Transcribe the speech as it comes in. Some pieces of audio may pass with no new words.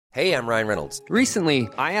Hey, I'm Ryan Reynolds. Recently,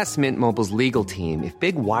 I asked Mint Mobile's legal team if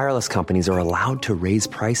big wireless companies are allowed to raise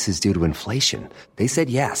prices due to inflation. They said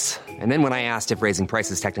yes. And then when I asked if raising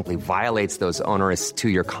prices technically violates those onerous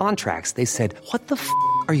two-year contracts, they said, "What the f***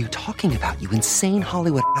 are you talking about, you insane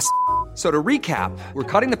Hollywood ass?" So to recap, we're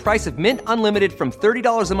cutting the price of Mint Unlimited from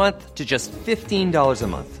 $30 a month to just $15 a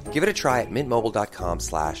month. Give it a try at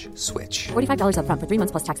mintmobile.com/switch. $45 up front for 3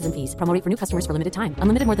 months plus taxes and fees. Promo rate for new customers for limited time.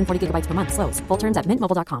 Unlimited more than 40 gigabytes per month. Slows full terms at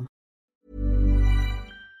mintmobile.com.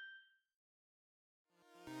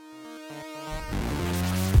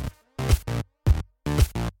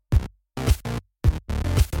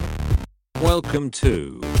 Welcome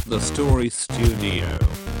to the Story Studio.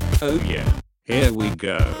 Oh yeah, here we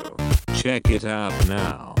go. Check it out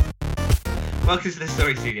now. Welcome to the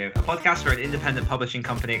Story Studio, a podcast where an independent publishing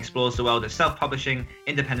company explores the world of self-publishing,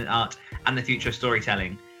 independent art, and the future of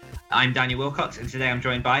storytelling. I'm Daniel Wilcox, and today I'm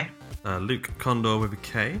joined by Luke Condor with a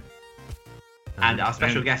K. And our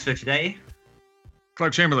special guest for today,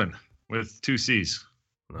 Clark Chamberlain with 2 C's.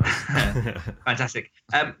 Nice. Fantastic.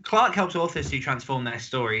 Clark helps authors to transform their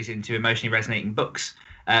stories into emotionally resonating books.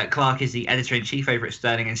 Clark is the editor-in-chief over at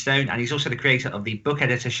Sterling & Stone, and he's also the creator of the Book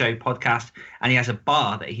Editor Show podcast, and he has a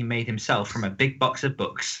bar that he made himself from a big box of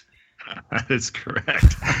books. That is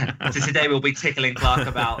correct. So today we'll be tickling Clark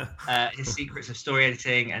about his secrets of story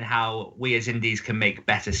editing and how we as indies can make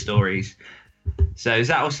better stories. So does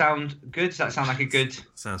that all sound good? Does that sound like a good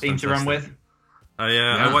theme to run with?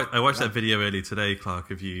 I watched that video earlier today,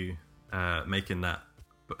 Clark, of you making that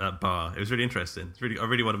bar. It was really interesting. I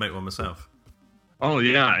really want to make one myself. Oh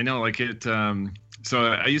yeah, I know. Like it. So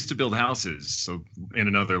I used to build houses. So in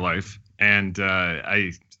another life, and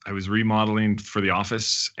I was remodeling for the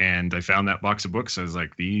office, and I found that box of books. I was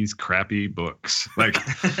like, these crappy books. Like,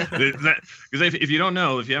 because if you don't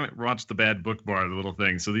know, if you haven't watched the Bad Book Bar, the little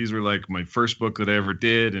thing. So these were like my first book that I ever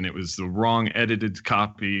did, and it was the wrong edited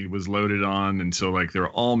copy was loaded on, and so like they're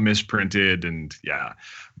all misprinted, and yeah.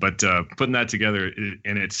 But putting that together,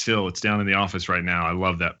 and it's down in the office right now. I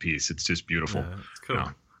love that piece. It's just beautiful. Yeah, it's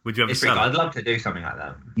cool. Would you ever It's sell pretty it? cool. I'd love to do something like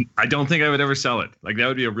that. I don't think I would ever sell it. Like that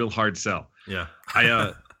would be a real hard sell. Yeah.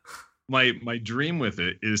 My dream with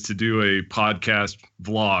it is to do a podcast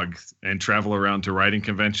vlog and travel around to writing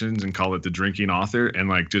conventions and call it The Drinking Author, and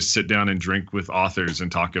like just sit down and drink with authors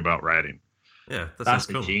and talk about writing. Yeah, That's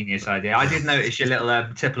a cool. genius idea. I did notice your little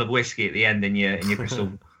tipple of whiskey at the end in your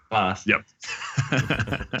crystal glass. Yep.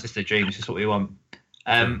 Just a dream. It's just what we want.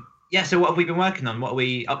 Yeah. So what have we been working on? What are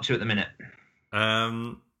we up to at the minute?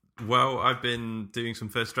 Well, I've been doing some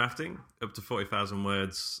first drafting, up to 40,000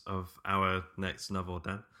 words of our next novel,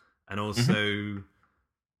 Dan, and also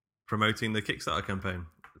promoting the Kickstarter campaign.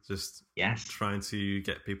 Just trying to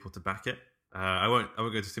get people to back it. I won't go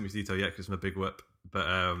into too much detail yet because it's my big whoop,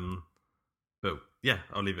 but yeah,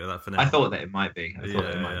 I'll leave it at that for now. I thought that it might be.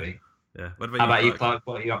 Yeah. What How about you, Clark?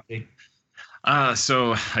 What are you up to?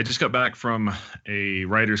 So I just got back from a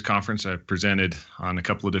writers' conference. I presented on a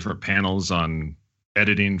couple of different panels on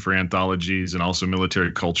editing for anthologies and also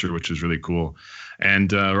military culture, which is really cool.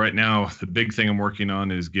 And right now, the big thing I'm working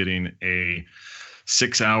on is getting a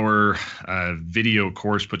 6-hour video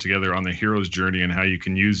course put together on the hero's journey and how you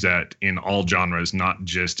can use that in all genres, not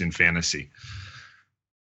just in fantasy.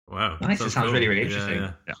 Wow. Nice. That sounds cool. really, really interesting.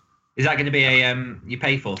 Yeah. Is that going to be a you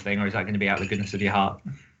pay for thing, or is that going to be out of the goodness of your heart?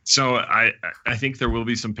 So I think there will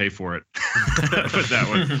be some pay for it. Put that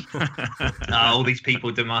one. All these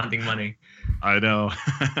people demanding money. I know.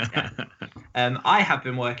 I have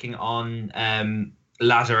been working on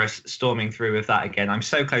Lazarus, storming through with that again. I'm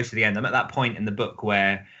so close to the end. I'm at that point in the book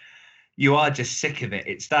where you are just sick of it.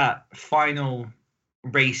 It's that final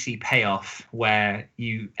racy payoff where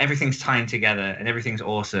everything's tying together and everything's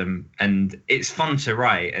awesome and it's fun to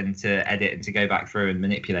write and to edit and to go back through and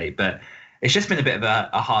manipulate, but it's just been a bit of a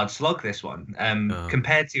hard slog, this one,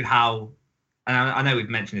 compared to how, and I know we've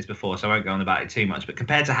mentioned this before, so I won't go on about it too much, but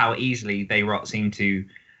compared to how easily They Rot seemed to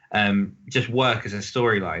just work as a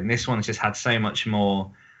storyline, this one's just had so much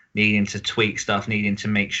more needing to tweak stuff, needing to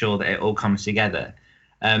make sure that it all comes together.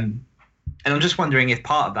 And I'm just wondering if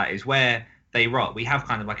part of that is where They Rot, we have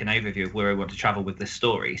kind of like an overview of where we want to travel with this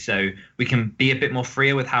story, so we can be a bit more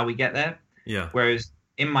freer with how we get there. Yeah. Whereas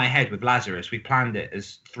in my head with Lazarus, we planned it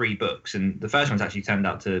as 3 books, and the first one's actually turned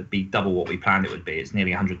out to be double what we planned it would be. It's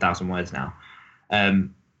nearly 100,000 words now.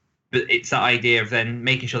 But it's that idea of then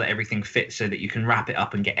making sure that everything fits so that you can wrap it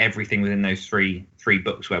up and get everything within those three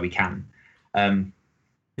books where we can. So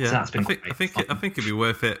that's been I think it'd be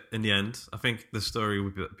worth it in the end. I think the story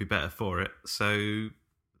would be better for it. So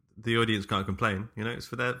the audience can't complain. You know, it's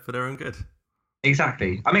for their own good.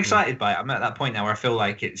 Exactly. I'm excited by it. I'm at that point now where I feel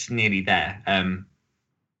like it's nearly there.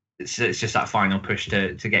 it's just that final push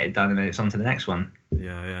to get it done, and then it's on to the next one.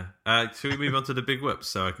 Yeah. Should we move on to the big whip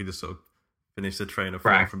so I can just sort of finish the train of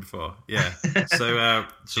thought from before? Yeah. So our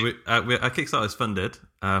Kickstarter is funded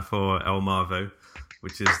for El Marvo,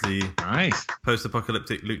 which is the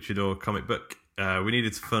post-apocalyptic luchador comic book. We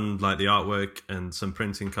needed to fund like the artwork and some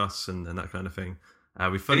printing costs and that kind of thing.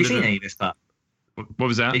 We funded. Have you seen any of this stuff? What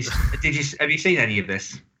was that? Have you seen any of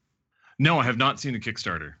this? No, I have not seen the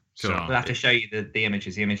Kickstarter. So we'll have to show you the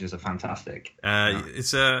images. The images are fantastic.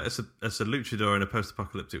 It's a luchador in a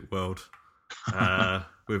post-apocalyptic world.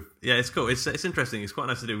 It's cool. It's interesting. It's quite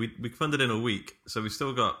nice to do. We funded in a week, so we've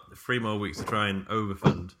still got 3 more weeks to try and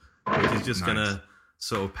overfund, which is just gonna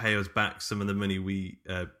sort of pay us back some of the money we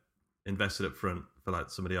invested up front for like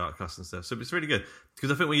some of the art costs and stuff. So it's really good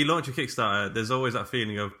because I think when you launch a Kickstarter, there's always that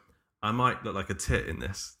feeling of I might look like a tit in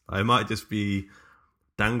this. I might just be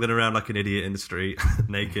dangling around like an idiot in the street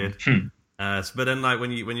naked. But then like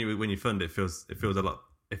when you fund it, it feels a lot.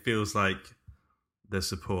 It feels like there's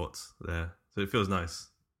support there, so it feels nice.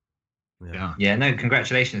 Yeah. No,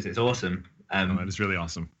 congratulations! It's awesome. That is really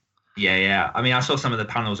awesome. Yeah. I mean, I saw some of the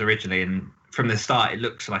panels originally, and from the start, it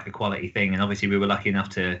looks like a quality thing. And obviously, we were lucky enough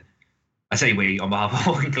to. I say we on behalf of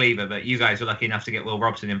Hawk Cleaver, but you guys were lucky enough to get Will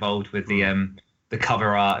Robson involved with the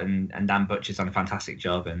cover art, and Dan Butcher's done a fantastic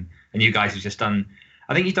job, and you guys have just done.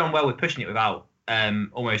 I think you've done well with pushing it without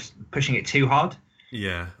almost pushing it too hard.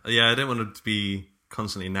 Yeah. I didn't want to be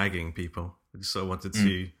constantly nagging people. I just sort of wanted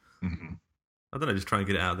to, I don't know, just try and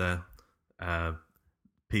get it out there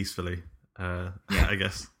peacefully. I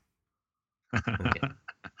guess.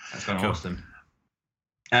 That's kind of awesome.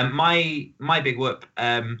 My big whoop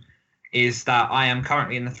is that I am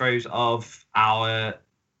currently in the throes of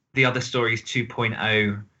the Other Stories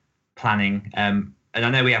 2.0 planning. And I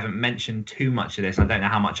know we haven't mentioned too much of this. I don't know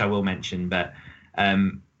how much I will mention, but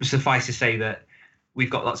suffice to say that we've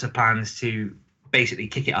got lots of plans to basically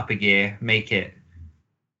kick it up a gear,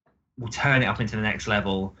 we'll turn it up into the next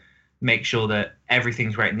level, make sure that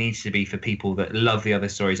everything's where it needs to be for people that love the Other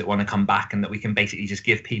Stories, that want to come back, and that we can basically just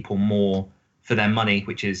give people more for their money,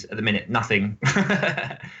 which is at the minute nothing.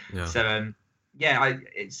 So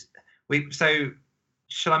So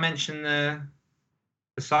shall I mention the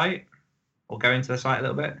site? Or go into the site a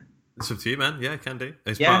little bit? It's up to you, man. Yeah, can do.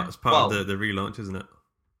 It's part of the relaunch, isn't it?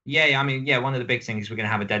 Yeah. I mean, one of the big things is we're going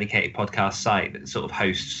to have a dedicated podcast site that sort of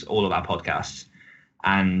hosts all of our podcasts.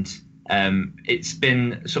 And it's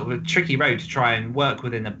been sort of a tricky road to try and work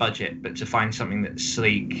within a budget, but to find something that's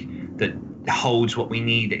sleek, that holds what we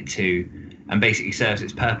need it to, and basically serves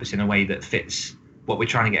its purpose in a way that fits what we're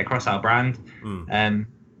trying to get across our brand. And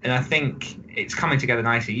I think it's coming together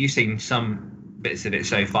nicely. You've seen some bits of it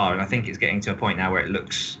so far, and I think it's getting to a point now where it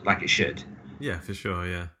looks like it should. Yeah, for sure.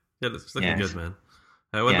 Yeah, it's looking good, man.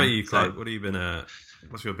 What about you, Clark? What have you been?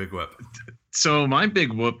 What's your big whoop? So my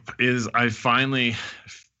big whoop is I finally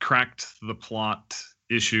cracked the plot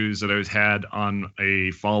issues that I had on a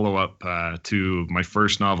follow-up to my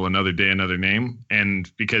first novel, Another Day, Another Name,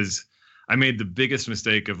 and because I made the biggest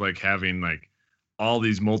mistake of like having like all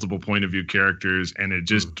these multiple point of view characters, and it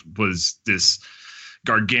just was this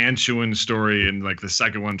gargantuan story, and like the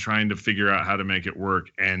second one trying to figure out how to make it work,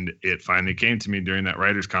 and it finally came to me during that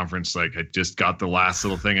writers conference. Like I just got the last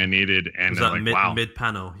little thing I needed, and like wow, mid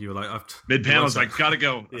panel you were like mid panel, I was like, gotta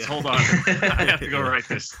go. Let's hold on. I have to go write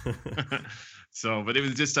this. So, but it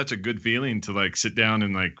was just such a good feeling to like sit down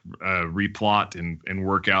and like replot and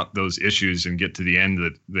work out those issues and get to the end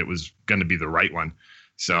that was going to be the right one.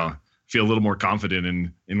 So feel a little more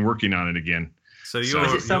confident in working on it again. So was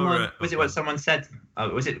it what someone said?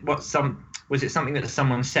 Was it something that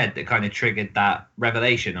someone said that kind of triggered that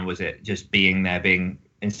revelation, or was it just being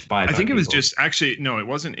inspired? I think it was just no, it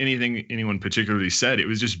wasn't anything anyone particularly said. It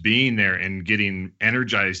was just being there and getting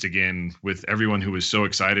energized again with everyone who was so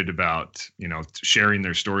excited about, sharing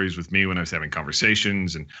their stories with me when I was having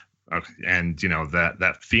conversations, and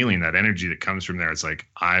that feeling, that energy that comes from there. It's like,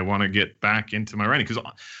 I want to get back into my writing, because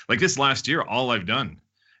like this last year, all I've done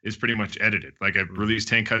is pretty much edited. Like I released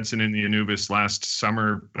Hank Hudson in the Anubis last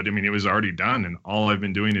summer, but I mean, it was already done. And all I've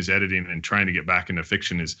been doing is editing, and trying to get back into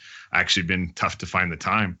fiction has actually been tough to find the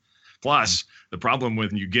time. Plus the problem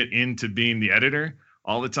when you get into being the editor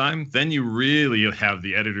all the time, then you really have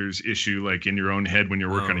the editor's issue, like in your own head when you're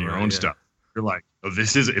working on your own stuff. You're like,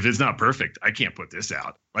 if it's not perfect, I can't put this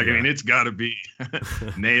out. Like, I mean, it's got to be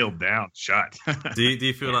nailed down, shut. Do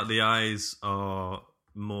you feel like the eyes are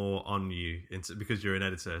more on you because you're an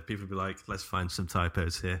editor? People be like, let's find some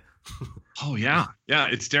typos here. Oh yeah,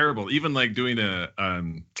 it's terrible. Even like doing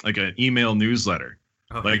an email newsletter,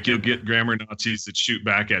 Like you'll get grammar Nazis that shoot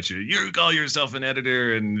back at you. You call yourself an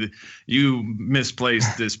editor and you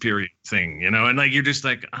misplaced this period thing, you know? And like, you're just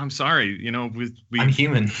like, I'm sorry, you know, I'm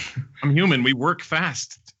human. I'm human. We work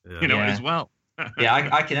fast, you know, as well. Yeah,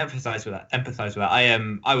 I can empathize with that. I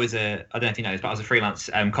was I don't know if you know this, but I was a freelance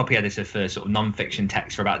copy editor for sort of non-fiction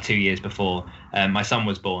text for about 2 years before my son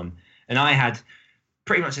was born. And I had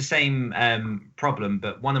pretty much the same problem,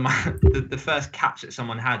 but one of my the first catch that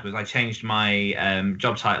someone had was I changed my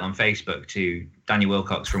job title on Facebook to Daniel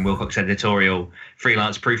Wilcox from Wilcox Editorial,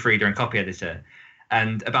 freelance proofreader and copy editor.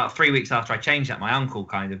 And about 3 weeks after I changed that, my uncle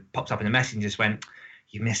kind of popped up in a message and just went,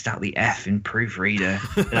 "You missed out the F in proofreader."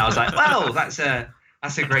 And I was like, well, that's a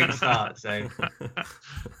great start. So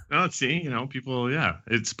no, see, you know, people,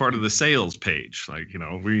 it's part of the sales page. Like, you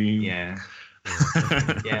know, yeah.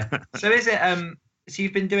 So is it so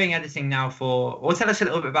you've been doing editing now tell us a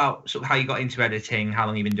little bit about sort of how you got into editing, how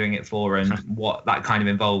long you've been doing it for, and what that kind of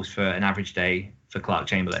involves for an average day for Clark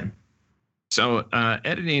Chamberlain. So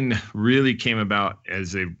editing really came about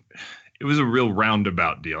it was a real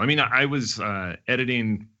roundabout deal. I mean, I was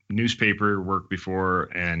editing newspaper work before,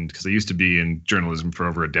 and because I used to be in journalism for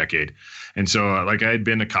over a decade. And so like I had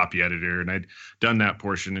been a copy editor and I'd done that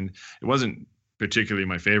portion, and it wasn't particularly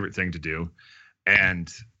my favorite thing to do.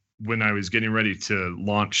 And when I was getting ready to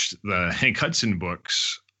launch the Hank Hudson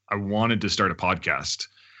books, I wanted to start a podcast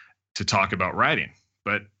to talk about writing.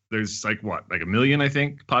 But there's like a million, I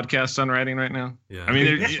think, podcasts on writing right now. Yeah, I mean, a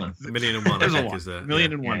million and one. There's I a think, lot.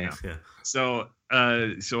 Million and one now. Yeah. So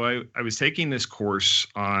I was taking this course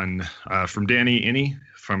on from Danny Inney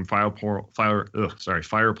from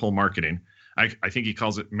Firepole Marketing. I think he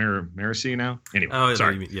calls it Miracy now. Anyway,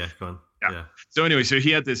 sorry. Go on. Yeah. So anyway, so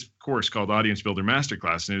he had this course called Audience Builder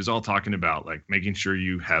Masterclass, and it was all talking about like making sure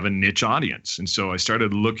you have a niche audience. And so I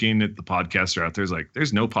started looking at the podcasts that are out there. Like,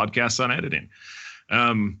 there's no podcasts on editing.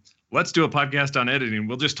 Let's do a podcast on editing.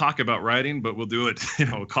 We'll just talk about writing, but we'll do it,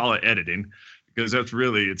 call it editing, because that's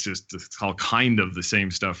really, it's all kind of the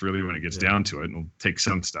same stuff really when it gets down to it, and we'll take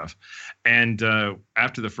some stuff. And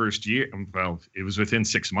after the first year, well, it was within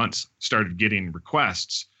 6 months, started getting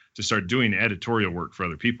requests to start doing editorial work for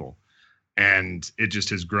other people. And it just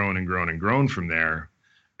has grown and grown and grown from there.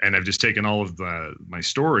 And I've just taken all of my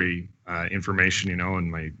story information,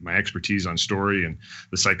 and my expertise on story and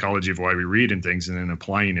the psychology of why we read and things, and then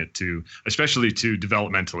applying it especially to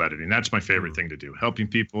developmental editing. That's my favorite thing to do, helping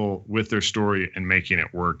people with their story and making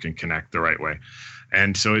it work and connect the right way.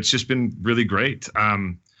 And so it's just been really great.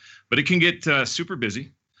 But it can get super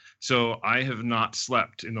busy. So I have not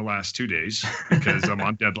slept in the last 2 days because I'm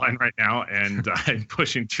on deadline right now, and I'm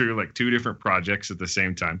pushing through like 2 different projects at the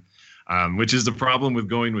same time. Which is the problem with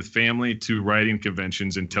going with family to writing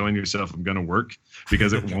conventions and telling yourself I'm going to work,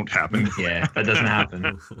 because it won't happen. Yeah, that doesn't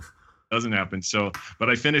happen. Doesn't happen. So,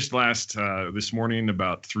 but I finished this morning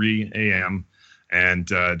about 3 a.m. and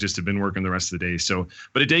just have been working the rest of the day. So,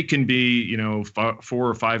 but a day can be, 4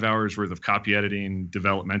 or 5 hours worth of copy editing,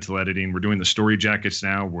 developmental editing. We're doing the story jackets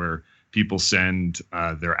now, where people send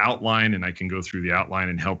their outline, and I can go through the outline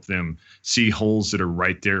and help them see holes that are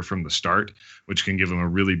right there from the start, which can give them a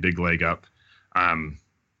really big leg up.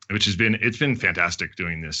 It's been fantastic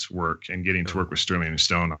doing this work and getting to work with Sterling and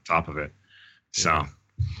Stone on top of it. So,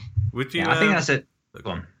 would you? I think that's it.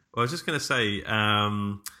 Go on. Well, I was just going to say.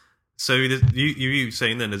 So you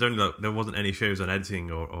saying then there wasn't any shows on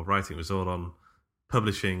editing or writing; it was all on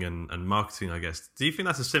publishing and marketing, I guess. Do you think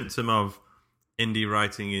that's a symptom of indie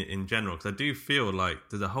writing in general? Because I do feel like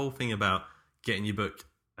there's a whole thing about getting your book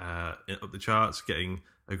up the charts, getting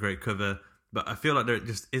a great cover, but I feel like there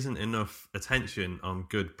just isn't enough attention on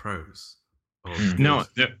good prose. No,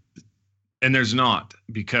 and there's not,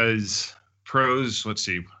 because prose, let's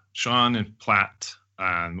see, Sean and Platt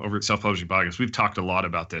over at Self Publishing Podcast, we've talked a lot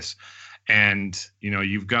about this, and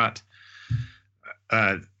you've got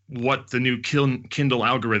what the new Kindle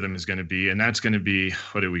algorithm is going to be, and that's going to be,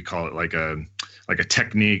 what do we call it, like a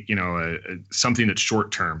technique, something that's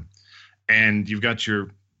short term. And you've got your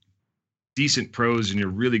decent prose and your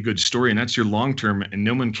really good story, and that's your long term, and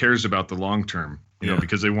no one cares about the long term,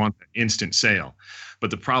 because they want the instant sale. But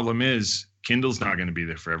the problem is Kindle's not going to be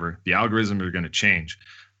there forever. The algorithms are going to change.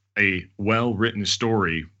 A well-written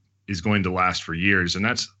story is going to last for years, and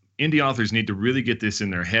that's indie authors need to really get this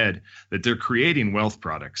in their head, that they're creating wealth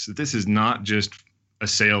products, that this is not just a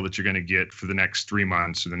sale that you're going to get for the next 3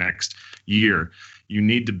 months or the next year. You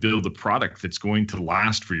need to build a product that's going to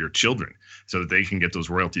last for your children so that they can get those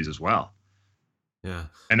royalties as well. Yeah.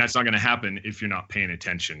 And that's not going to happen if you're not paying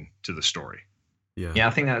attention to the story. Yeah,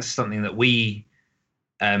 I think that's something that we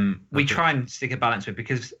try and stick a balance with,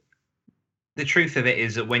 because the truth of it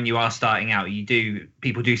is that when you are starting out,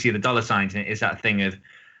 people do see the dollar signs, and it is that thing of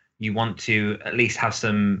you want to at least have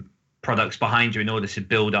some products behind you in order to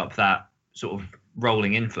build up that sort of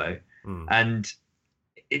rolling inflow. And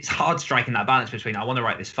it's hard striking that balance between I want to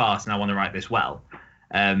write this fast and I want to write this well.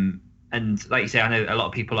 And like you say, I know a lot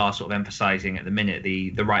of people are sort of emphasizing at the minute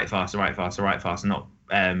the write fast, and not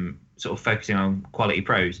sort of focusing on quality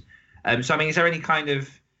prose. So I mean, is there any kind of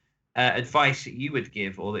advice that you would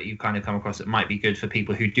give, or that you kind of come across that might be good for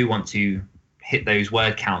people who do want to hit those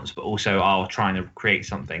word counts, but also are trying to create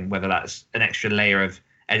something, whether that's an extra layer of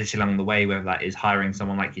editing along the way, whether that is hiring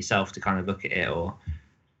someone like yourself to kind of look at it? Or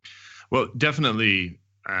well, definitely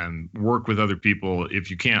work with other people. If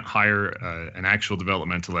you can't hire an actual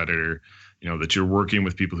developmental editor, that you're working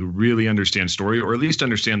with people who really understand story, or at least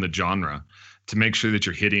understand the genre, to make sure that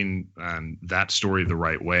you're hitting that story the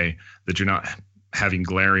right way, that you're not having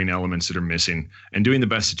glaring elements that are missing, and doing the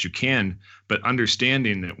best that you can, but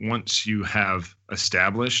understanding that once you have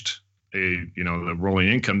established the rolling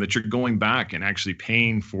income, that you're going back and actually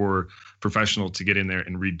paying for professional to get in there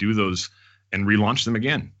and redo those and relaunch them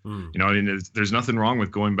again. There's nothing wrong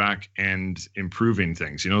with going back and improving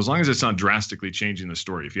things, as long as it's not drastically changing the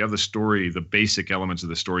story. If you have the story, the basic elements of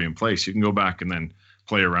the story in place, you can go back and then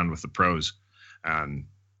play around with the prose on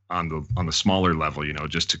the smaller level,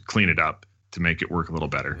 just to clean it up, to make it work a little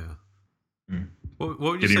better. Yeah. What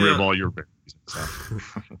would you Getting say rid of all your barriers and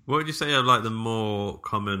stuff. What would you say are like the more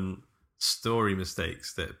common story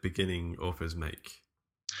mistakes that beginning authors make?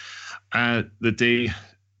 That they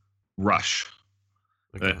rush.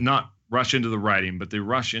 Okay. Not rush into the writing, but they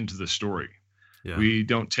rush into the story. Yeah. We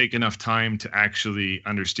don't take enough time to actually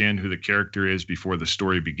understand who the character is before the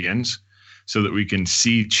story begins, so that we can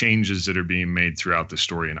see changes that are being made throughout the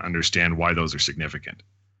story and understand why those are significant.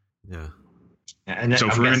 Yeah. And so,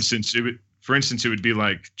 for instance, it would be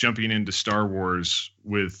like jumping into Star Wars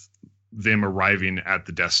with them arriving at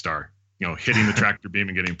the Death Star, hitting the tractor beam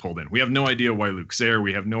and getting pulled in. We have no idea why Luke's there.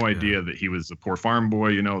 We have no idea that he was a poor farm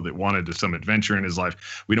boy, that wanted some adventure in his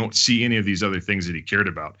life. We don't see any of these other things that he cared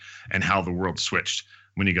about, and how the world switched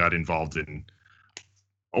when he got involved in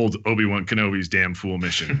old Obi-Wan Kenobi's damn fool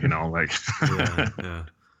mission, Yeah.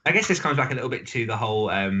 I guess this comes back a little bit to the whole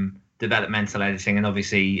developmental editing, and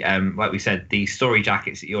obviously, like we said, the story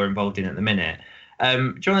jackets that you're involved in at the minute. Do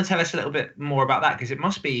you want to tell us a little bit more about that? Because it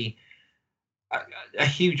must be a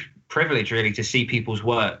huge privilege, really, to see people's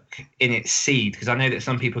work in its seed. Because I know that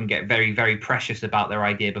some people can get very, very precious about their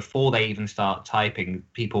idea before they even start typing.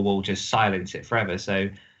 People will just silence it forever. So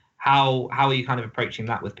how are you kind of approaching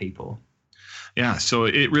that with people? Yeah, so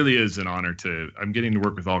it really is an honor I'm getting to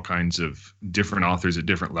work with all kinds of different authors at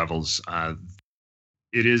different levels.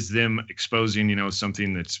 It is them exposing,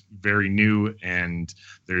 something that's very new, and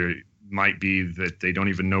there might be that they don't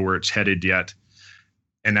even know where it's headed yet.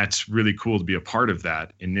 And that's really cool to be a part of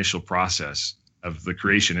that initial process of the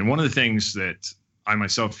creation. And one of the things that I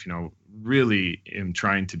myself, really am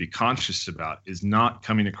trying to be conscious about is not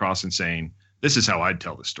coming across and saying, this is how I'd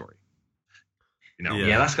tell the story.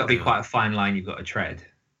 Yeah, that's got to be quite a fine line you've got to tread.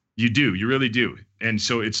 You do. You really do. And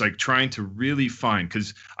so it's like trying to really find,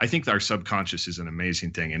 because I think our subconscious is an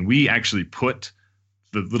amazing thing. And we actually put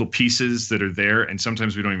the little pieces that are there, and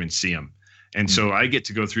sometimes we don't even see them. And so I get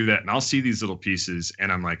to go through that, and I'll see these little pieces,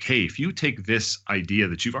 and I'm like, hey, if you take this idea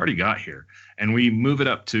that you've already got here and we move it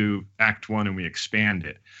up to Act 1 and we expand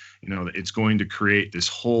it, it's going to create this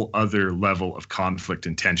whole other level of conflict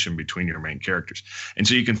and tension between your main characters. And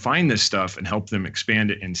so you can find this stuff and help them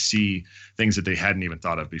expand it and see things that they hadn't even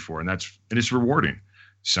thought of before. And it's rewarding.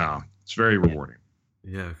 So it's very rewarding.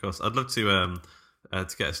 Yeah, of course. I'd love to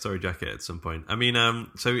get a story jacket at some point. I mean,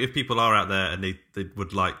 so if people are out there and they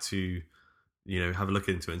would like to, have a look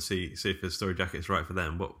into it and see if the story jacket is right for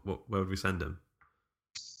them, where would we send them?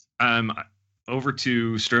 Over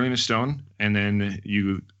to Sterling & Stone, and then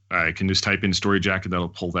you can just type in story jacket. That'll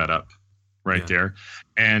pull that up right there.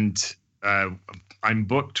 And I'm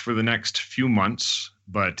booked for the next few months,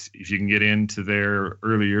 but if you can get into there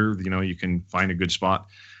earlier, you can find a good spot,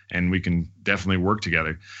 and we can definitely work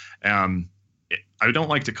together. I don't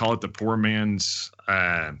like to call it the poor man's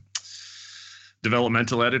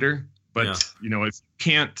developmental editor, but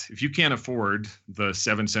if you can't afford the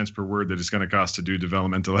 7 cents per word that it's going to cost to do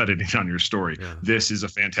developmental editing on your story, this is a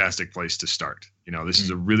fantastic place to start. This is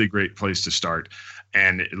a really great place to start,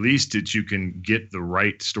 and at least that you can get the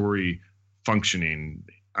right story functioning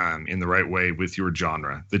in the right way with your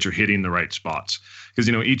genre, that you're hitting the right spots. Because,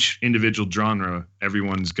 each individual genre,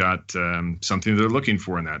 everyone's got something they're looking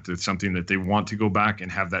for in that. It's something that they want to go back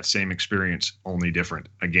and have that same experience, only different,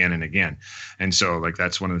 again and again. And so,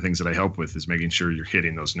 that's one of the things that I help with, is making sure you're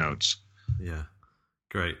hitting those notes. Yeah,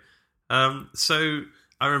 great. So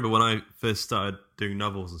I remember when I first started doing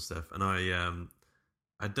novels and stuff, and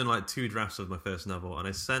I'd done like 2 drafts of my first novel, and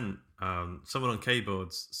I sent someone on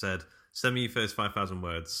Kboards said, "Send me your first 5,000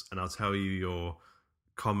 words, and I'll tell you your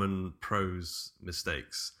common prose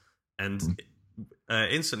mistakes." And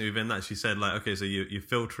instantly within that, she said, like, "Okay, so you're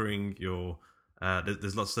filtering your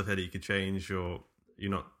there's lots of stuff here that you could change. You're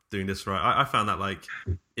not doing this right." I found that like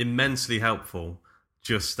immensely helpful.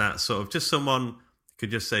 Just that sort of, just someone could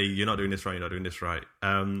just say, "You're not doing this right. You're not doing this right."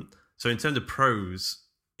 So in terms of prose,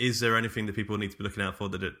 is there anything that people need to be looking out for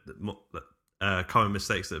that common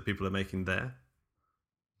mistakes that people are making there?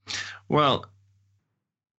 Well,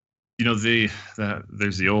 there's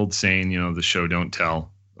the old saying, the show don't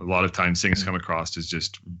tell. A lot of times things come across as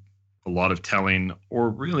just a lot of telling, or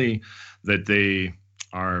really that they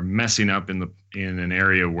are messing up in an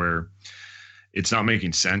area where it's not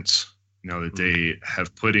making sense. That they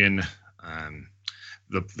have put in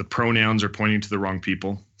the pronouns are pointing to the wrong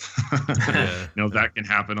people. That can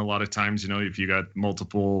happen a lot of times. If you got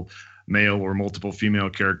multiple male or multiple female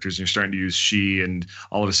characters and you're starting to use she, and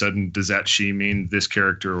all of a sudden, does that she mean this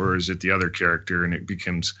character or is it the other character? And it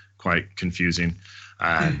becomes quite confusing.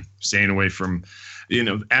 Staying away from,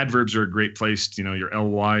 adverbs are a great place. Your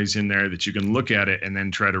LYs in there that you can look at it and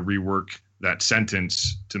then try to rework that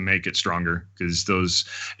sentence to make it stronger, because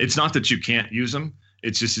it's not that you can't use them.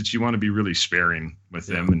 It's just that you want to be really sparing with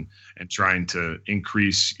them and trying to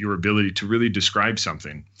increase your ability to really describe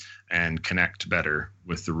something and connect better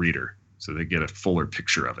with the reader so they get a fuller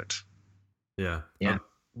picture of it. Yeah.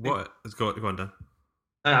 Let's go on, Dan.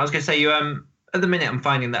 I was going to say, at the minute, I'm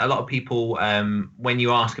finding that a lot of people, when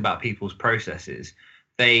you ask about people's processes,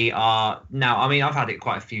 they are now, I've had it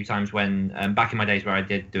quite a few times when, back in my days where I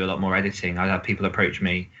did do a lot more editing, I'd have people approach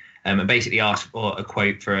me and basically ask for a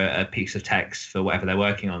quote for a piece of text for whatever they're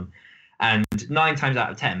working on. And 9 times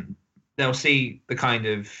out of 10, they'll see the kind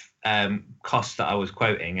of costs that I was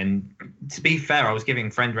quoting. And to be fair, I was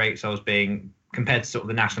giving friend rates. I was being, compared to sort of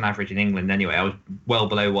the national average in England anyway, I was well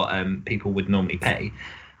below what people would normally pay.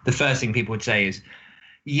 The first thing people would say is,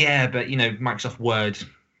 yeah, but, Microsoft Word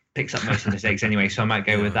picks up most of the mistakes anyway, so I might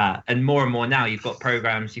go with that. And more now, you've got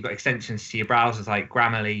programs, you've got extensions to your browsers like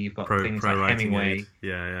Grammarly, you've got things like Hemingway. Aid.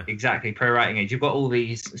 Yeah. Exactly, Pro Writing Age. You've got all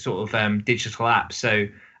these sort of digital apps. So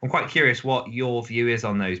I'm quite curious what your view is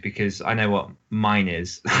on those, because I know what mine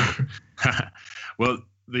is. Well,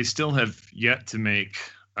 they still have yet to make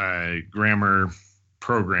a grammar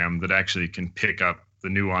program that actually can pick up the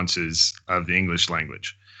nuances of the English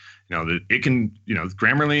language. That it can,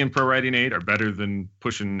 Grammarly and Pro Writing Aid are better than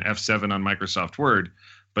pushing F7 on Microsoft Word,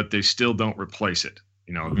 but they still don't replace it.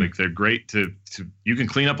 Like they're great to you can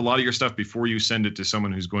clean up a lot of your stuff before you send it to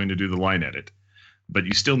someone who's going to do the line edit, but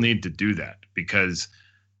you still need to do that because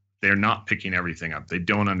they're not picking everything up. They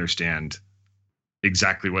don't understand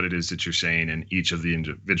exactly what it is that you're saying in each of the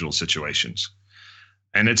individual situations.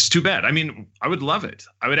 And it's too bad. I would love it.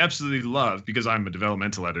 I would absolutely love, because I'm a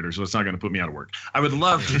developmental editor, so it's not going to put me out of work. I would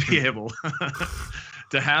love to be able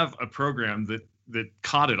to have a program that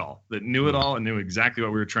caught it all, that knew it all and knew exactly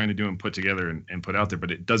what we were trying to do and put together and put out there,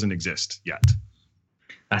 but it doesn't exist yet.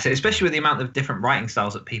 That's it, especially with the amount of different writing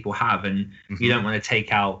styles that people have, and you don't want to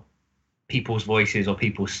take out people's voices or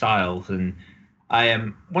people's styles. And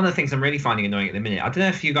one of the things I'm really finding annoying at the minute, I don't know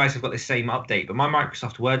if you guys have got the same update, but my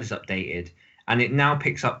Microsoft Word is updated, and it now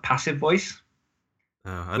picks up passive voice.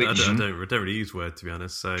 I don't really use Word, to be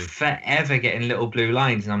honest. So forever getting little blue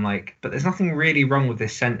lines, and I'm like, but there's nothing really wrong with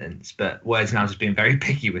this sentence. But Word's now just being very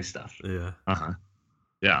picky with stuff. Yeah.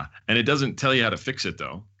 Yeah, and it doesn't tell you how to fix it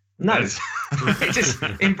though. No, it's just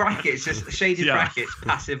in brackets, just shaded brackets,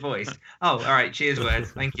 passive voice. Oh, all right. Cheers, Word.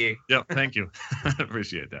 Thank you. Yeah, thank you.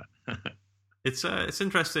 Appreciate that. It's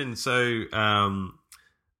interesting. So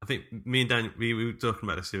I think me and Dan, we were talking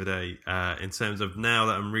about this the other day, in terms of now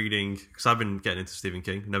that I'm reading, because I've been getting into Stephen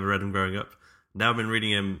King, never read him growing up. Now I've been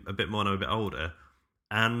reading him a bit more and I'm a bit older,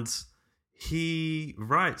 and he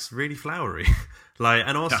writes really flowery.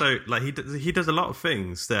 And also he does a lot of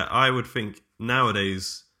things that I would think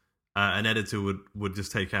nowadays an editor would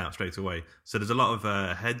just take out straight away. So there's a lot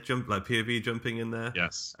of head jump, like POV jumping in there.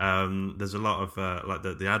 Yes. There's a lot of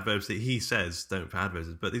the adverbs that he says don't put adverbs,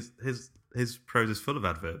 but his prose is full of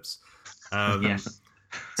adverbs. Yes.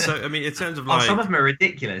 So in terms of some of them are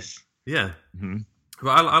ridiculous. Yeah. Mm-hmm.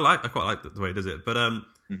 But I quite like the way he does it. But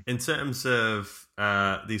in terms of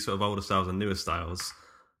these sort of older styles and newer styles,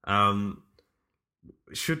 the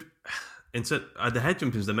head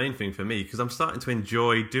jumping is the main thing for me, because I'm starting to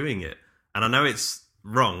enjoy doing it, and I know it's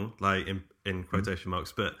wrong, like in quotation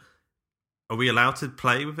marks, but are we allowed to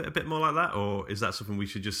play with it a bit more like that, or is that something we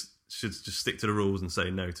should just should just stick to the rules and say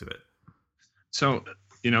no to it? So,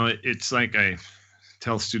 it's like I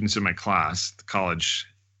tell students in my class, the college,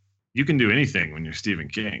 you can do anything when you're Stephen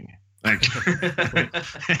King. Like,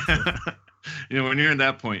 when you're at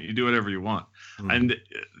that point, you do whatever you want. And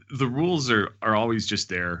the rules are always just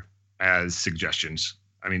there as suggestions.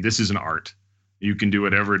 I mean, this is an art. You can do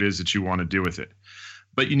whatever it is that you want to do with it.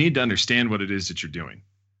 But you need to understand what it is that you're doing,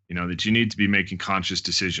 that you need to be making conscious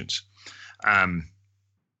decisions.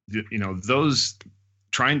 Those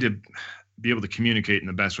trying to be able to communicate in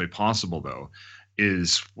the best way possible, though,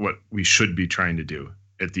 is what we should be trying to do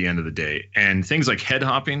at the end of the day. And things like head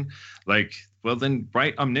hopping, then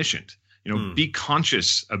write omniscient. Be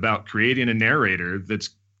conscious about creating a narrator that's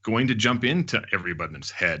going to jump into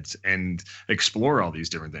everybody's heads and explore all these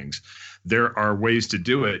different things. There are ways to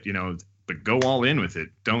do it, but go all in with it.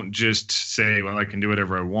 Don't just say, well, I can do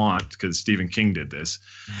whatever I want because Stephen King did this.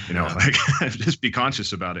 Just be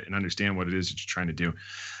conscious about it and understand what it is that you're trying to do.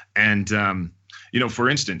 And, for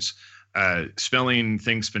instance, spelling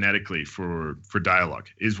things phonetically for dialogue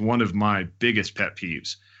is one of my biggest pet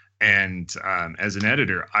peeves. And as an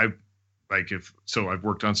editor, I've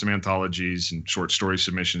worked on some anthologies and short story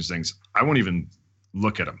submissions, things. I won't even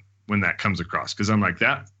look at them when that comes across because I'm like,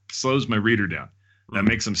 that slows my reader down. That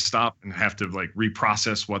makes them stop and have to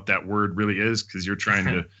reprocess what that word really is because you're trying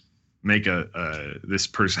to make this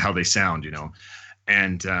person how they sound,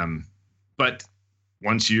 And but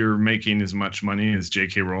once you're making as much money as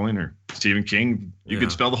J.K. Rowling or Stephen King, you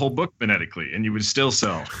could spell the whole book phonetically and you would still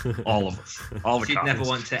sell all of them, all the You'd copies. never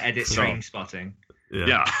want to edit Train Spotting.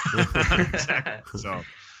 Yeah. Exactly. So,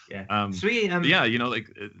 the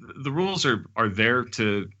rules are there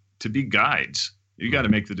to be guides. You got to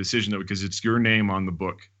make the decision though, because it's your name on the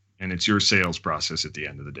book and it's your sales process at the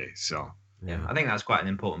end of the day. So, I think that's quite an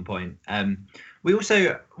important point. We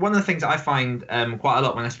also, one of the things that I find quite a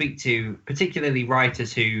lot when I speak to particularly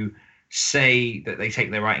writers who say that they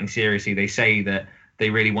take their writing seriously, they say that they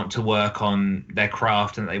really want to work on their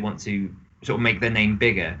craft and they want to sort of make their name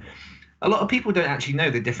bigger. A lot of people don't actually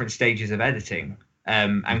know the different stages of editing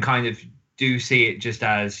and kind of do see it just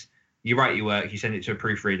as you write your work, you send it to a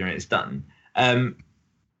proofreader and it's done.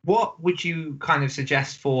 What would you kind of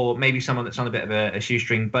suggest for maybe someone that's on a bit of a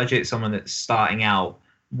shoestring budget, someone that's starting out?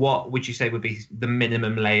 What would you say would be the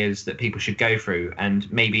minimum layers that people should go through?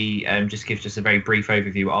 And maybe just give just a very brief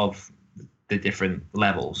overview of the different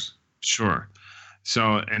levels. Sure.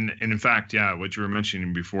 So, and in fact, what you were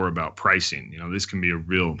mentioning before about pricing, this can be a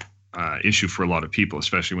real issue for a lot of people,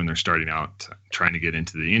 especially when they're starting out trying to get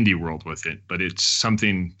into the indie world with it. But it's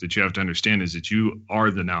something that you have to understand is that you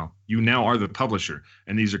now are the publisher,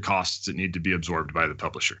 and these are costs that need to be absorbed by the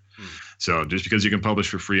publisher. So just because you can publish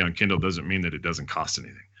for free on Kindle doesn't mean that it doesn't cost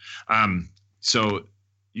anything. So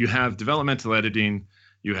you have developmental editing,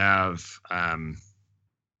 you have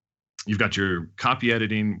you've got your copy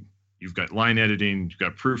editing, you've got line editing, you've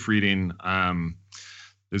got proofreading.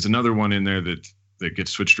 There's another one in there that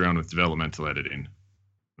gets switched around with developmental editing.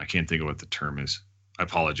 I can't think of what the term is. I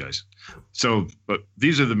apologize. So, but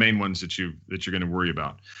these are the main ones that you're going to worry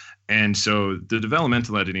about. And so the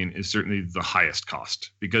developmental editing is certainly the highest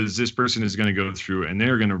cost because this person is going to go through and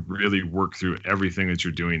they're going to really work through everything that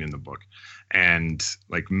you're doing in the book and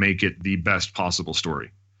make it the best possible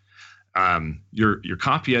story. Your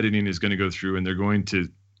copy editing is going to go through and they're going to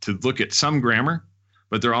look at some grammar,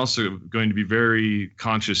 but they're also going to be very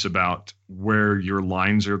conscious about where your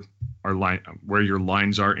lines are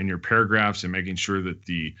in your paragraphs and making sure that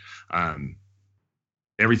the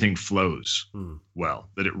everything flows well,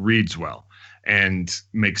 that it reads well, and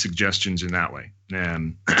make suggestions in that way.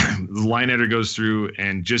 And the line editor goes through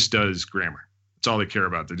and just does grammar. That's all they care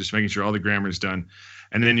about. They're just making sure all the grammar is done.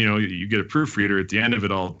 And then, you get a proofreader at the end of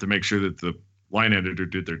it all to make sure that the line editor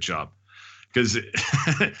did their job. Because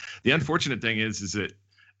the unfortunate thing is that,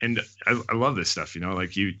 and I love this stuff,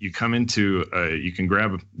 you come into, you can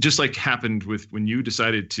grab, just like happened with when you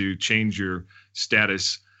decided to change your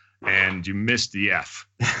status and you missed the F,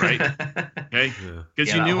 right? Okay.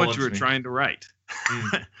 Because you knew what you were trying to write,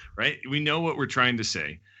 right? We know what we're trying to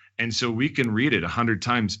say. And so we can read it 100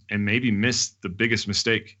 times and maybe miss the biggest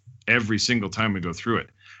mistake every single time we go through it.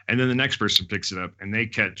 And then the next person picks it up and they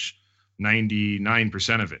catch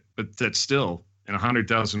 99% of it. But that's still, in a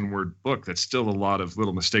 100,000 word book, that's still a lot of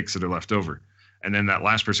little mistakes that are left over. And then that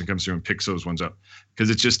last person comes through and picks those ones up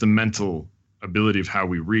because it's just the mental ability of how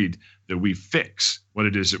we read that we fix what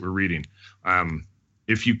it is that we're reading.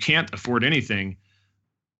 If you can't afford anything,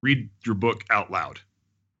 read your book out loud.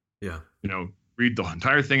 Yeah. Read the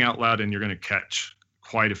entire thing out loud and you're going to catch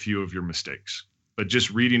quite a few of your mistakes. But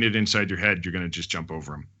just reading it inside your head, you're going to just jump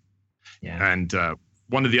over them. Yeah. And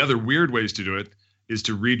one of the other weird ways to do it is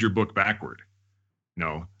to read your book backward.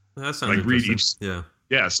 That sounds like read each.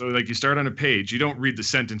 Yeah. So like you start on a page, you don't read the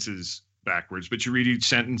sentences backwards, but you read each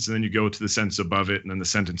sentence and then you go to the sentence above it and then the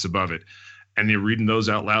sentence above it, and you're reading those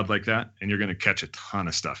out loud like that, and you're going to catch a ton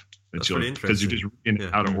of stuff because you're just reading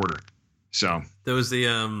it out of order. So there was the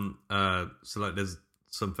there's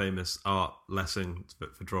some famous art lesson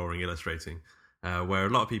for drawing, illustrating, where a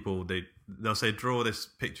lot of people they'll say draw this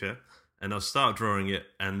picture, and they'll start drawing it,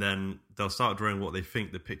 and then they'll start drawing what they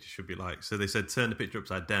think the picture should be like. So they said turn the picture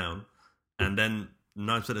upside down, and then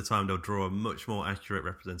 9% of the time they'll draw a much more accurate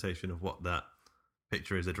representation of what that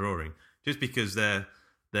picture is they're drawing, just because their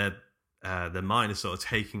mind is sort of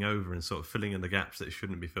taking over and sort of filling in the gaps that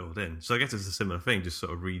shouldn't be filled in. So I guess it's a similar thing, just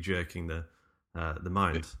sort of re-jerking the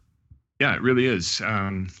mind. Yeah, it really is.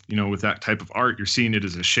 With that type of art, you're seeing it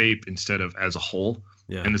as a shape instead of as a whole.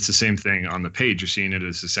 Yeah. And it's the same thing on the page. You're seeing it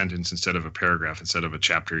as a sentence instead of a paragraph, instead of a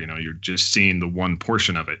chapter. You're just seeing the one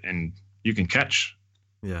portion of it, and you can catch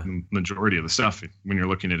the majority of the stuff when you're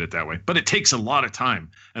looking at it that way. But it takes a lot of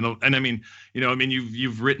time. And I mean,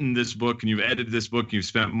 you've written this book and you've edited this book. You've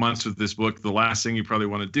spent months with this book. The last thing you probably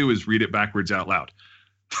want to do is read it backwards out loud.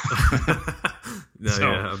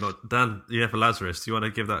 I'm not. Dan, for Lazarus, do you want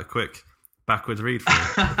to give that a quick backwards read for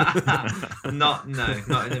me? Not in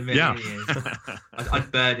a million years.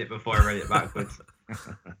 I'd burn it before I read it backwards.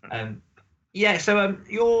 So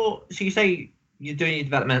you say you're doing your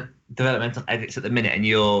developmental edits at the minute, and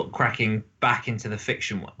you're cracking back into the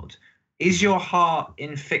fiction world. Is your heart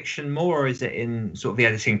in fiction more, or is it in sort of the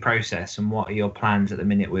editing process? And what are your plans at the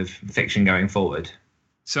minute with fiction going forward?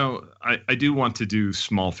 So I do want to do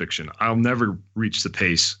small fiction. I'll never reach the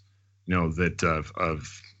pace, that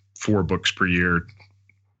of 4 books per year,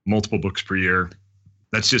 multiple books per year.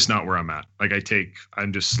 That's just not where I'm at. Like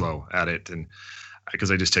I'm just slow at it, and because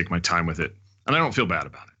I just take my time with it, and I don't feel bad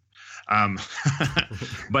about it.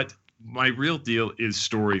 But my real deal is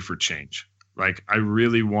story for change. Like I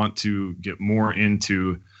really want to get more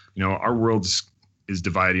into, our world is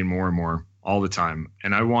dividing more and more all the time.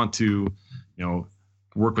 And I want to,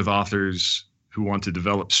 work with authors who want to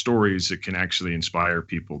develop stories that can actually inspire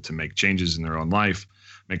people to make changes in their own life,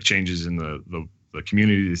 make changes in the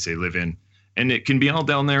communities they live in. And it can be all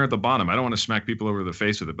down there at the bottom. I don't want to smack people over the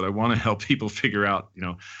face with it, but I want to help people figure out,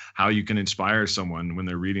 how you can inspire someone when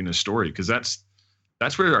they're reading a story. Because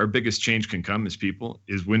that's where our biggest change can come as people,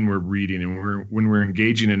 is when we're reading and when we're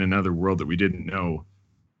engaging in another world that we didn't know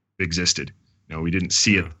existed. We didn't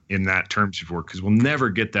see it in that terms before, because we'll never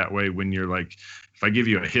get that way when you're like, if I give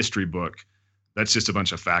you a history book, that's just a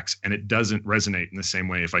bunch of facts, and it doesn't resonate in the same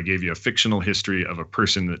way if I gave you a fictional history of a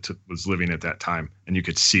person that was living at that time, and you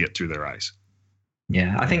could see it through their eyes.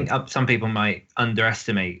 Yeah, I think some people might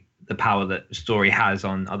underestimate the power that story has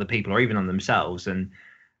on other people or even on themselves. And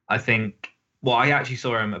I think, I actually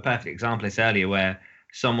saw a perfect example of this earlier, where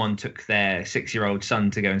someone took their 6-year-old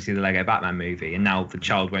son to go and see the Lego Batman movie, and now the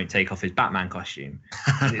child won't take off his Batman costume.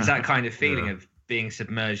 And it's that kind of feeling of being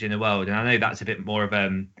submerged in the world. And I know that's a bit more of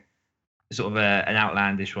an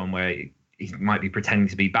outlandish one, where he might be pretending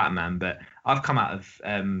to be Batman, but I've come out of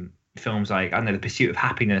films like, The Pursuit of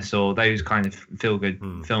Happiness, or those kind of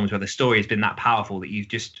feel-good films where the story has been that powerful that you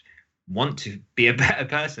just want to be a better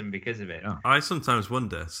person because of it. I sometimes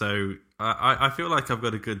wonder. So I feel like I've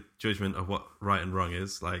got a good judgment of what right and wrong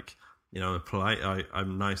is. Like, I'm polite.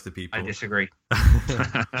 I'm nice to people. I disagree.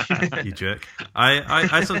 You jerk.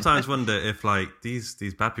 I sometimes wonder if like these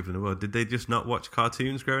bad people in the world, did they just not watch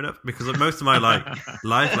cartoons growing up? Because most of my like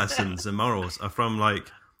life lessons and morals are from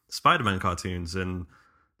like Spider-Man cartoons, and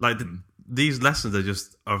like these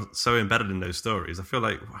lessons are so embedded in those stories. I feel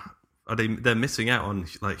like they're missing out on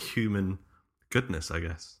like human goodness, I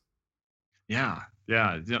guess. Yeah.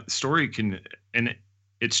 Story can, and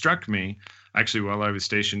it struck me actually while I was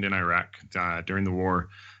stationed in Iraq during the war,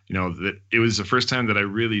 that it was the first time that I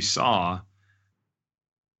really saw,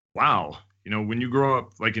 wow, when you grow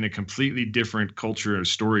up like in a completely different culture of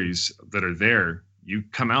stories that are there, you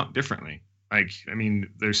come out differently. Like, I mean,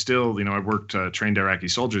 there's still, I worked trained Iraqi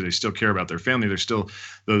soldiers. They still care about their family. There's still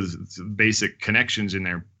those basic connections in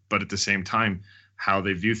there. But at the same time, how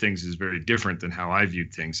they view things is very different than how I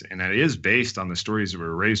viewed things. And that is based on the stories that we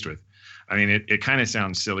were raised with. I mean, it kind of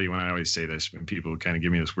sounds silly when I always say this, when people kind of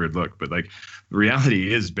give me this weird look, but like the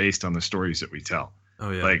reality is based on the stories that we tell.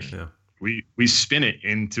 Oh, yeah. Like we spin it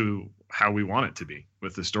into how we want it to be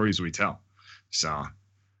with the stories we tell. So.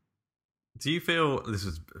 Do you feel, this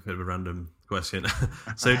is a bit of a random question.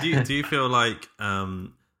 So do you feel like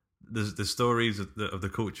the stories of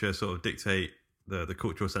the culture sort of dictate the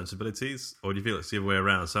cultural sensibilities, or do you feel it's the other way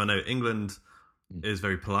around? So I know England, is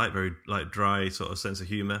very polite, very like dry sort of sense of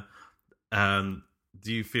humor.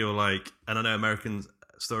 Do you feel like, and I know American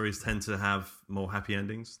stories tend to have more happy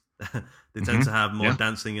endings. They tend to have more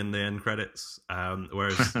dancing in the end credits,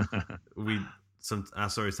 whereas our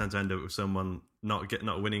stories tend to end up with someone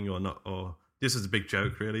not winning or this is a big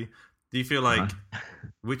joke, really. Do you feel like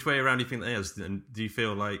which way around do you think that is? And do you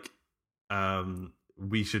feel like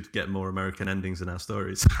we should get more American endings in our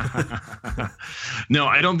stories? No,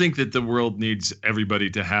 I don't think that the world needs everybody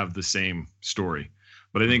to have the same story.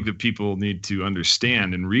 But I think that people need to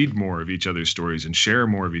understand and read more of each other's stories and share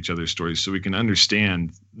more of each other's stories so we can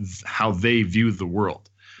understand how they view the world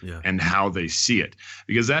and how they see it.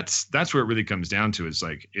 Because that's where it really comes down to, is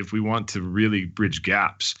like, if we want to really bridge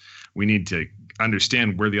gaps, we need to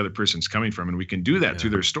understand where the other person's coming from. And we can do that through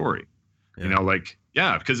their story. You know, like,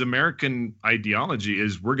 because American ideology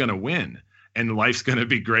is we're going to win. And life's going to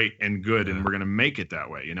be great and good, and we're going to make it that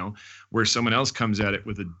way, you know, where someone else comes at it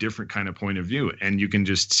with a different kind of point of view. And you can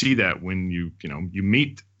just see that when you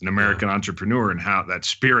meet an American entrepreneur and how that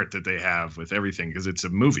spirit that they have with everything, because it's a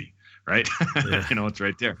movie, right? You know, it's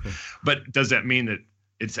right there. But does that mean that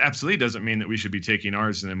it absolutely doesn't mean that we should be taking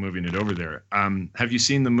ours and then moving it over there? Have you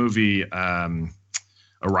seen the movie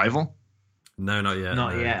Arrival? No, not yet.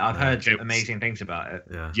 Not yet. I've heard amazing things about it.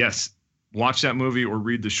 Yeah. Yes. Watch that movie or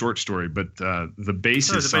read the short story, but the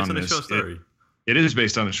basis is it based on a this, short story? It is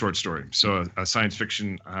based on a short story. So a science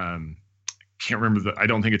fiction, can't remember I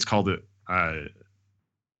don't think it's called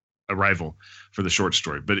Arrival for the short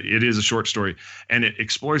story, but it is a short story, and it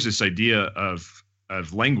explores this idea of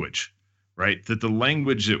language, right? That the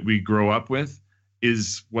language that we grow up with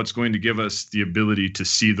is what's going to give us the ability to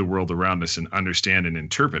see the world around us and understand and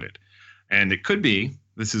interpret it. And it could be,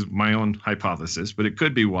 this is my own hypothesis, but it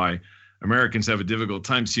could be why Americans have a difficult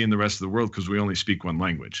time seeing the rest of the world, because we only speak one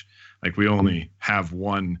language. Like, we only have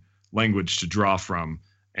one language to draw from.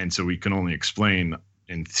 And so we can only explain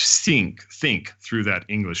and think through that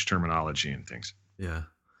English terminology and things. Yeah.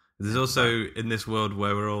 There's also, in this world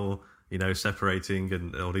where we're all, separating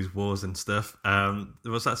and all these wars and stuff,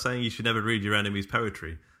 what's that saying? You should never read your enemy's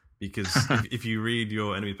poetry. Because if you read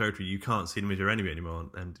your enemy's poetry, you can't see them as your enemy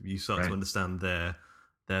anymore. And you start to understand their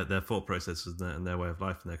thought processes and their way of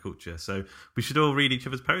life and their culture. So we should all read each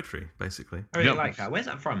other's poetry, basically. I really like that. Where's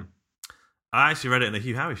that from? I actually read it in a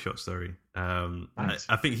Hugh Howey short story. Nice.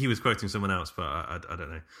 I think he was quoting someone else, but I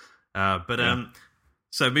don't know.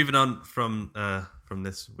 So moving on from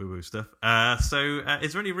this woo-woo stuff. Is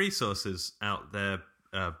there any resources out there,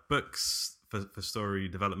 books for story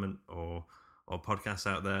development or podcasts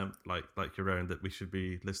out there like your own that we should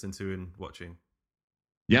be listening to and watching?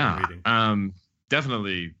 Yeah.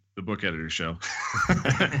 Definitely the Book Editor Show.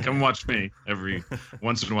 Come watch me every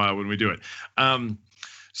once in a while when we do it.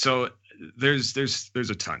 So there's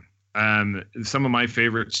a ton. Some of my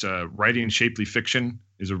favorites, Writing Shapely Fiction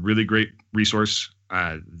is a really great resource.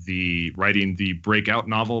 Writing the Breakout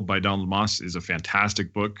novel by Donald Moss is a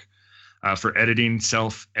fantastic book for editing,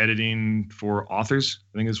 self-editing for authors,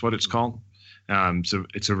 I think is what it's called. So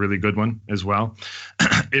it's a really good one as well.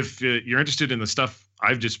 If you're interested in the stuff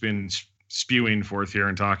I've just been spewing forth here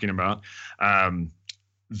and talking about,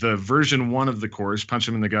 the version 1 of the course, Punch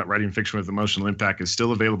Them in the Gut, Writing Fiction with Emotional Impact, is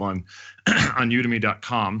still available on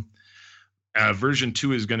udemy.com. Version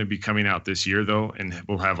 2 is going to be coming out this year, though, and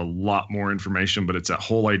we'll have a lot more information, but it's that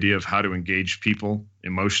whole idea of how to engage people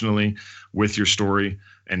emotionally with your story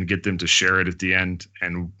and get them to share it at the end,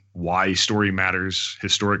 and why story matters,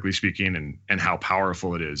 historically speaking, and how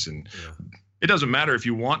powerful it is. And it doesn't matter if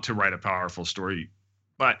you want to write a powerful story,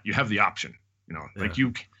 but you have the option, like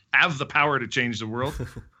you have the power to change the world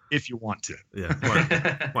if you want to. Yeah.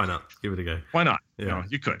 Why not? Give it a go. Why not? Yeah.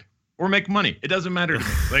 You could. Or make money. It doesn't matter to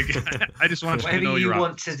me. Like, I just want you to know you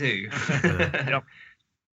want to do. Yep.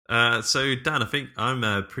 So Dan, I think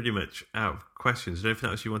I'm pretty much out of questions. Is there anything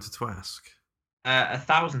else you wanted to ask?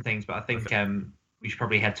 1,000 things, but I think we should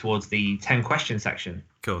probably head towards the 10 question section.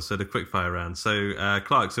 Cool. So the quick fire round. So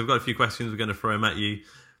Clark, so we've got a few questions we're going to throw them at you.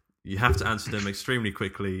 You have to answer them extremely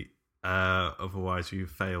quickly, otherwise you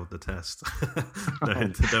failed the test.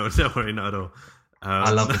 Don't worry, not at all.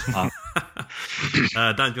 I love this part.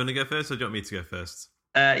 Dan, do you want to go first, or do you want me to go first?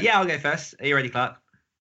 Yeah, I'll go first. Are you ready, Clark?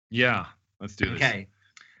 Yeah, let's do this. Okay.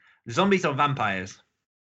 Zombies or vampires?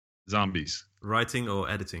 Zombies. Writing or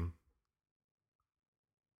editing?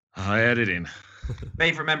 Editing.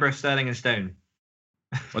 Favorite member of Sterling and Stone?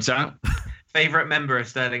 What's that? Favorite member of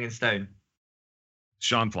Sterling and Stone?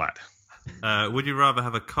 Sean Platt. Would you rather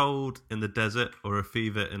have a cold in the desert or a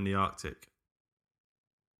fever in the Arctic?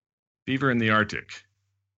 Fever in the Arctic.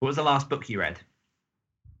 What was the last book you read?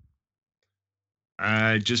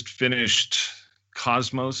 I just finished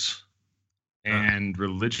Cosmos and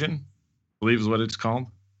Religion, I believe is what it's called.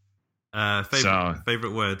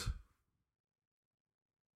 Favorite word?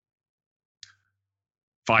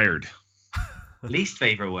 Fired. Least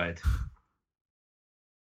favorite word?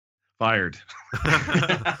 Fired.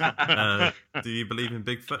 Do you believe in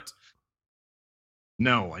Bigfoot?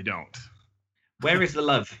 No, I don't. Where is the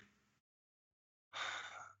love?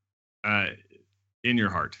 In your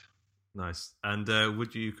heart. Nice. And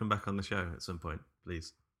would you come back on the show at some point,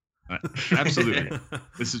 please? Absolutely.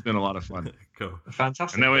 This has been a lot of fun. Cool.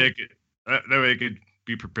 Fantastic. And that way I could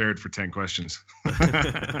be prepared for 10 questions.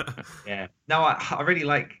 Yeah. No, I really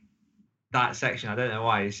like that section. I don't know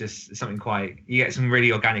why. It's just something you get some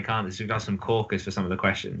really organic answers. We've got some corkers for some of the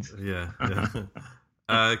questions. Yeah.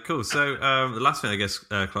 Cool. So the last thing, I guess,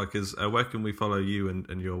 Clark, is where can we follow you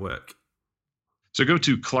and your work? So go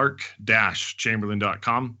to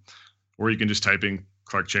clark-chamberlain.com, or you can just type in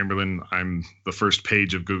Clark Chamberlain. I'm the first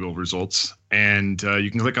page of Google results, and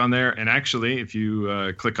you can click on there. And actually, if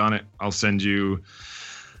you click on it, I'll send you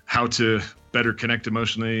how to better connect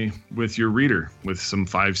emotionally with your reader with some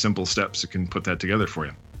 5 simple steps that can put that together for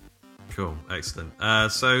you. Cool. Excellent.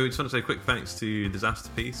 So just want to say a quick thanks to Disaster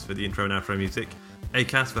Piece for the intro and outro music,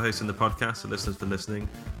 Acast for hosting the podcast, and listeners for listening,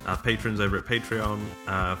 our patrons over at Patreon.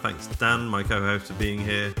 Thanks Dan, my co-host, for being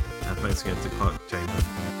here, and thanks again to Clark Chamberlain.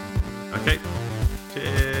 Okay,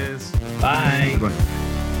 cheers. Bye. Goodbye.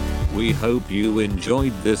 We hope you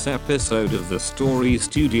enjoyed this episode of the Story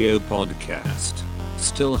Studio podcast.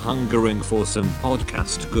 Still hungering for some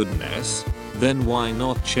podcast goodness? Then why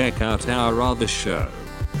not check out our other show,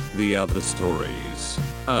 The Other Stories?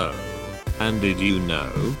 Oh, and did you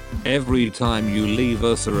know, every time you leave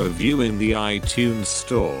us a review in the iTunes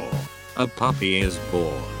store, a puppy is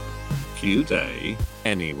born. Cute, eh?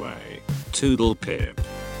 Anyway, toodle pip.